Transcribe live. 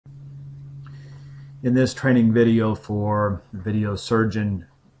In this training video for Video Surgeon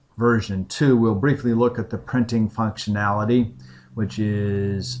version 2, we'll briefly look at the printing functionality, which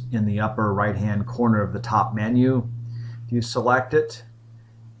is in the upper right hand corner of the top menu. If you select it,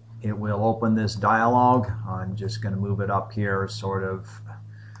 it will open this dialog. I'm just going to move it up here sort of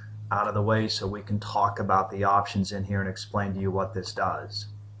out of the way so we can talk about the options in here and explain to you what this does.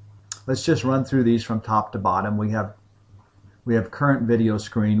 Let's just run through these from top to bottom. We have current video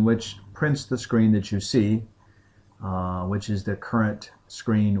screen, which prints the screen that you see, which is the current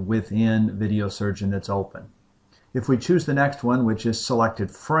screen within Video Surgeon that's open. If we choose the next one, which is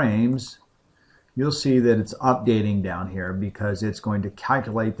selected frames, you'll see that it's updating down here because it's going to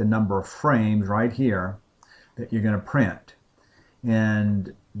calculate the number of frames right here that you're going to print.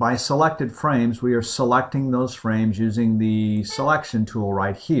 And by selected frames, we are selecting those frames using the selection tool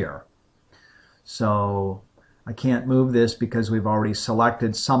right here. So I can't move this because we've already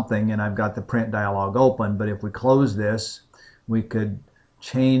selected something and I've got the print dialog open, but if we close this, we could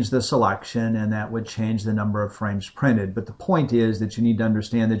change the selection and that would change the number of frames printed. But the point is that you need to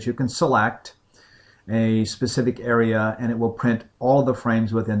understand that you can select a specific area and it will print all the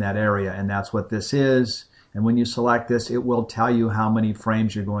frames within that area, and that's what this is. And when you select this, it will tell you how many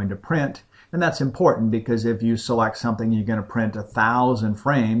frames you're going to print. And that's important because if you select something you're going to print 1,000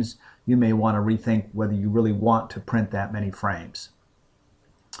 frames, you may want to rethink whether you really want to print that many frames.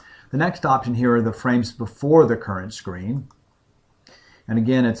 The next option here are the frames before the current screen. And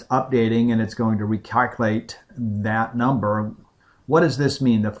again, it's updating and it's going to recalculate that number. What does this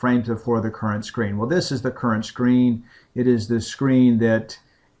mean, the frames before the current screen? Well, this is the current screen. It is the screen that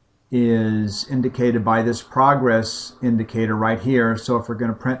is indicated by this progress indicator right here. So if we're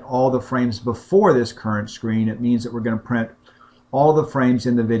going to print all the frames before this current screen, it means that we're going to print all the frames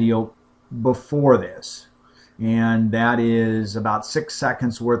in the video before this. And that is about 6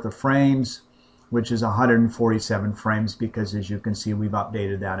 seconds worth of frames, which is 147 frames because, as you can see, we've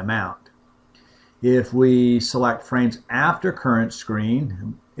updated that amount. If we select frames after current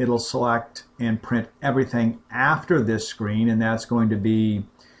screen, it'll select and print everything after this screen, and that's going to be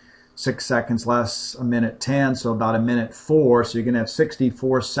 6 seconds less a minute 10, so about a minute 4. So you're going to have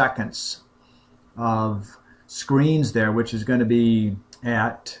 64 seconds of screens there, which is going to be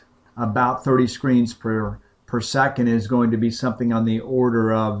at about 30 screens per second, is going to be something on the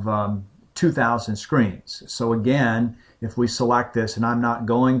order of 2,000 screens. So again, if we select this, and I'm not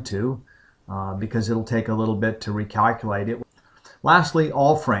going to because it'll take a little bit to recalculate it. Lastly,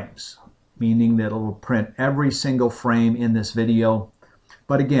 all frames, meaning that it'll print every single frame in this video.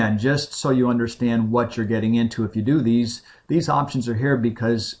 But again, just so you understand what you're getting into, if you do these options are here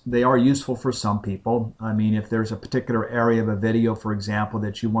because they are useful for some people. I mean, if there's a particular area of a video, for example,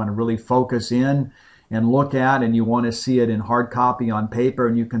 that you want to really focus in and look at, and you want to see it in hard copy on paper,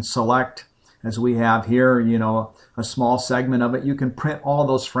 and you can select, as we have here, you know, a small segment of it, you can print all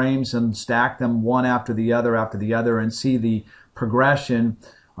those frames and stack them one after the other and see the progression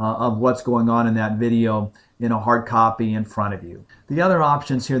of what's going on in that video in a hard copy in front of you. The other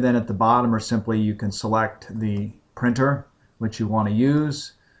options here then at the bottom are simply you can select the printer which you want to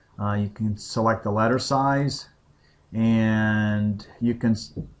use. You can select the letter size, and you can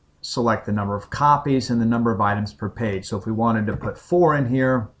select the number of copies and the number of items per page. So if we wanted to put 4 in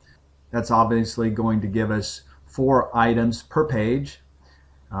here, that's obviously going to give us 4 items per page.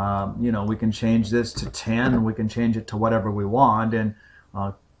 You know, we can change this to 10, we can change it to whatever we want, and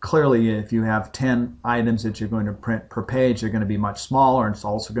clearly if you have 10 items that you're going to print per page, they're going to be much smaller, and it's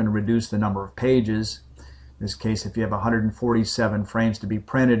also going to reduce the number of pages. In this case, if you have 147 frames to be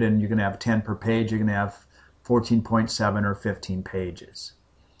printed and you're going to have 10 per page, you're going to have 14.7 or 15 pages.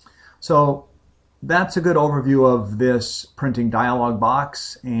 So that's a good overview of this printing dialog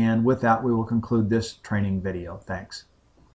box, and with that we will conclude this training video. Thanks.